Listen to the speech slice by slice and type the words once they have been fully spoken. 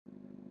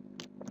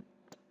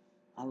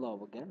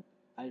Hello again.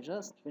 I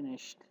just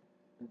finished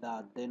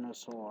the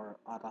dinosaur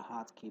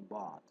autohotkey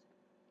bot.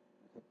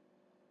 Okay.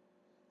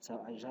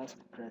 So I just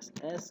press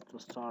S to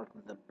start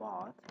the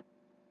bot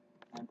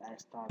and I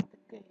start the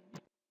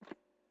game.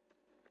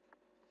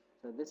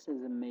 So this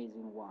is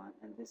amazing one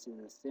and this is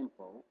a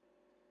simple.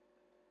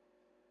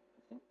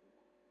 Okay.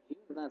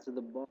 Here that's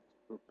the bot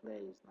who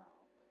plays now.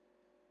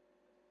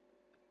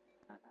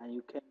 And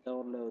you can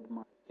download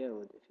my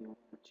code if you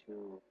want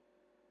to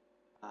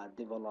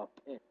develop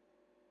it. Okay.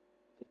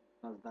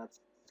 Because that's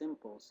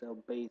simple, so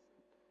basic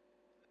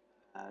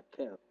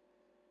code.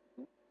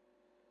 Okay.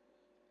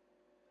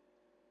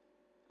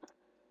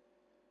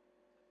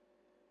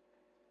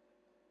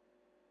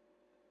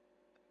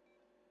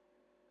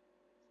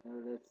 So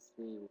let's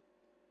see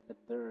the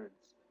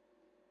birds,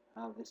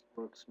 how this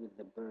works with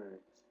the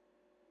birds.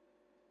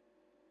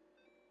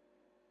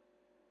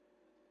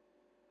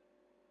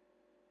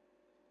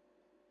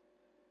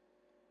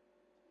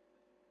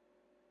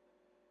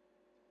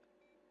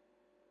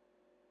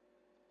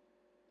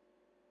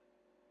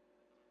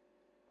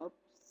 Oops,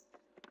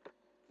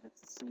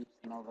 let's see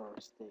another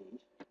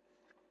stage.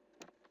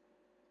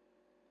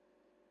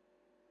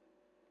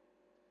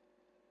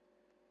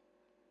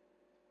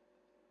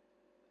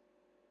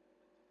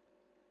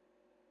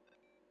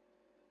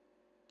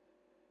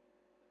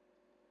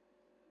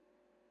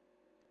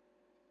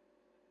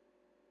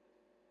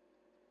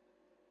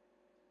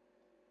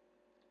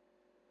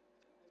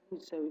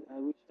 I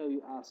will show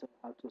you also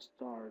how to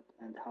start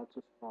and how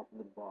to stop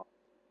the bot.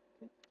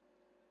 Okay,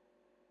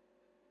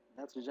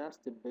 that's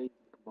just a basic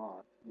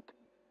bot. You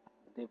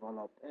can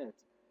develop it.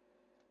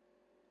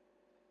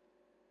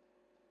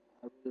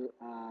 I will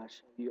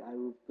show you. I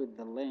will put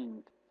the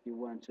link if you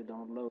want to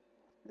download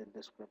in the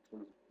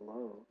descriptions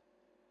below.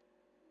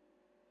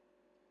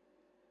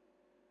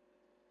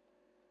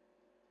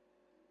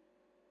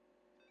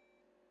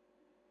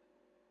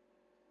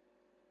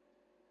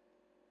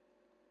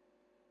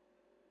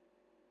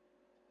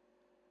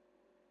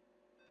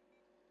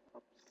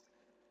 Oops.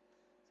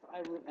 So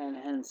I will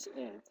enhance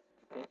it.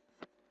 Okay,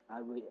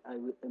 I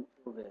will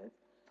improve it.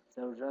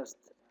 So just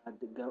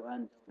go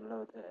and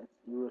download it.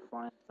 You will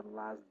find the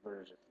last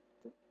version.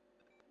 Okay?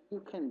 You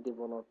can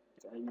develop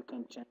it. You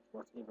can change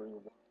whatever you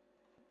want.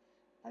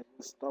 I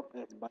will stop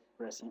it by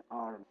pressing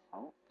R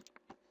now.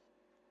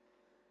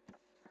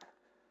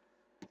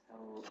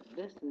 So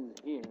this is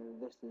here.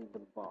 This is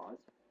the bot.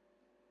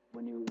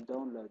 When you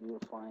download, you'll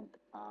find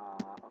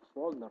a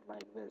folder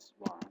like this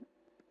one.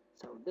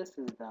 So this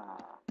is the.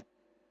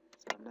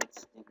 So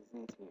let's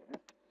exit here.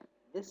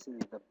 This is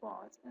the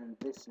bot, and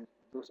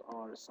those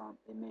are some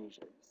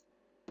images.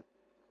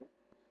 Okay?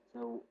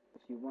 So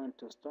if you want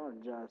to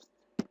start, just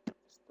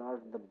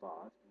start the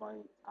bot by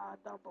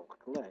double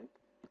click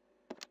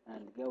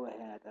and go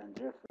ahead and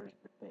refresh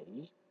the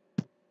page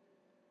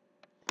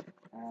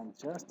and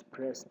just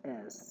press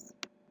S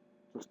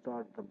to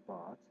start the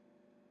bot.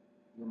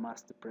 You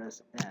must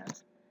press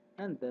S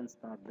and then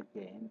start the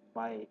game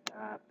by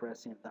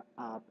pressing the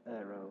up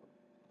arrow.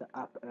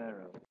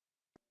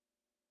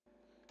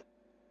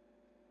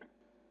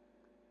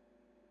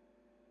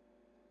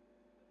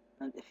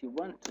 And if you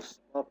want to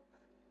stop,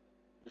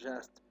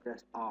 just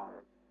press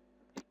R.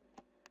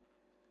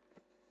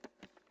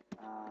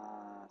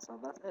 So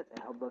that's it. I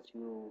hope that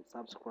you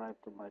subscribe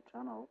to my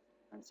channel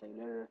and say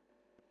later.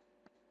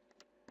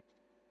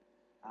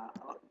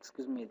 Oh,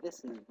 excuse me.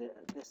 This is the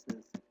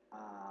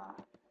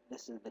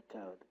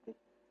code. Okay?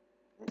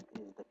 This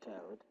is the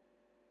code.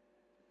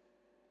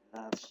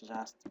 That's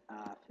just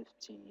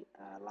 50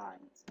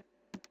 lines.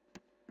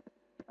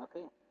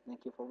 Okay.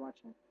 Thank you for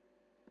watching.